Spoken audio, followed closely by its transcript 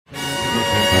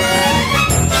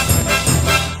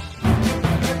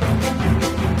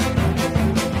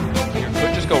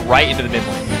Could just go right into the mid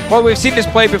lane. Well, we've seen this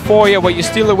play before here where you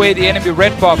steal away the enemy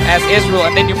red buff as Izzriel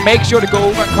and then you make sure to go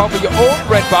over and cover your own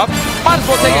red buff. Might as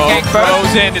well take a gank first.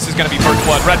 Frozen. This is going to be first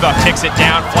blood. Red buff takes it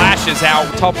down, flashes out.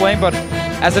 Top lane, but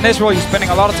as an Izzriel, you're spending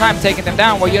a lot of time taking them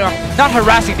down where you're not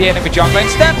harassing the enemy jungler.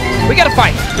 Instead, we gotta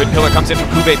fight. Good pillar comes in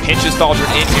from Kube, pinches Thaldred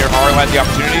in here. Haru has the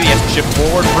opportunity. He has to shift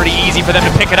forward. Pretty easy for them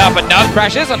to pick it up. Enough.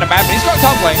 Crashes on the map, and he's going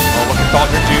top lane. Oh, what can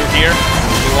Thaldred do here?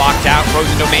 He's locked out.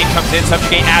 Frozen Domain comes in.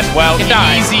 Subjugate as well.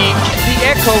 Easy.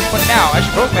 The echo for now.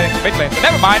 Actually, Frozen made it to mid lane, but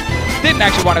never mind. Didn't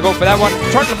actually want to go for that one.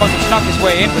 Turtle must have snuck his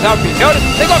way in without being noticed.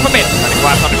 They go for mid. Trying to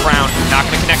collapse on the crown. Not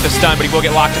going to connect the stun, but he will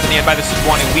get locked in the end by the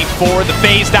Sejuani. Leap forward, the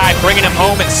phase dive, bringing him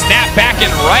home and snap back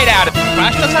and right out of it.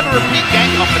 Flash does have a repeat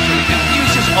gank opportunity. Didn't use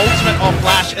his ultimate on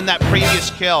Flash in that previous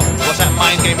kill. Was that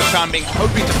mind game of Crown being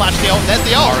hoping to flash the ult? There's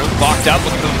the ult. Haru locked up,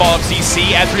 looking for the fall of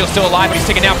CC. Ezreal's still alive, but he's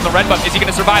taken down from the red buff. Is he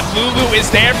going to survive? Lulu is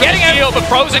there, getting a heal, but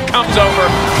Frozen comes over.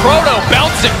 Proto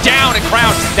belts him down, and Crown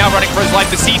now running for his life.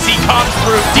 The CC comes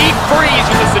through. Deep freeze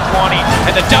with the Sejuani,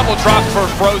 and the double drop for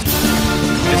Frozen.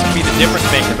 This could be the difference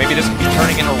maker. Maybe this could be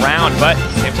turning it around, but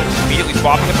Samson is immediately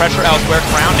swapping the pressure elsewhere.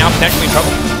 Crown now potentially in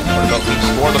trouble. What about leap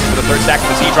score? Looking for the third stack of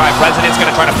the Z-Drive. President's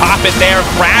going to try to pop it there.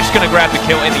 Crash going to grab the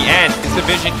kill in the end. Is the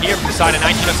vision here from the side of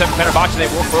 1907 Fenerbahce. They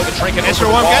will throw the trinket.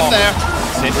 Isra won't get there.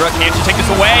 Syndra, can't you take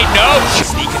this away? No!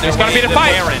 She's sneaking There's going to be the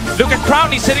fight. Look at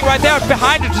Crown. He's sitting right there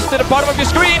behind it, just at the bottom of your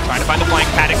screen. Trying to find the flank.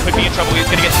 Paddock could be in trouble. He's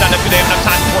going to get stunned up. Do they have enough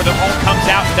time before the ult comes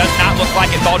out? Does not look like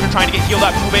it. Thaldred trying to get healed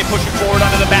up. Kube pushing forward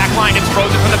onto the back line. It's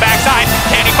Frozen from the backside.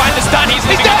 Can he find the stun? He's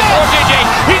leaving it for JJ.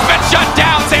 He's been shut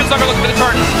down. Samsung are looking for the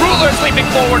turn. Ruler sleeping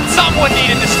forward. Someone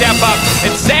needed to step up.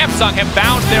 And Samsung have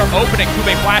found their opening.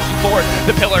 Kube flashing forward.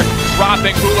 The pillar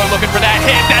dropping. Ruler looking for that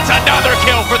hit. That's another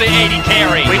kill for the 80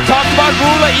 carry. We talked about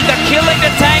Ruler either killing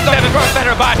the tank or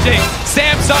Fenerbahce.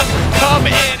 Samsung come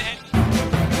in.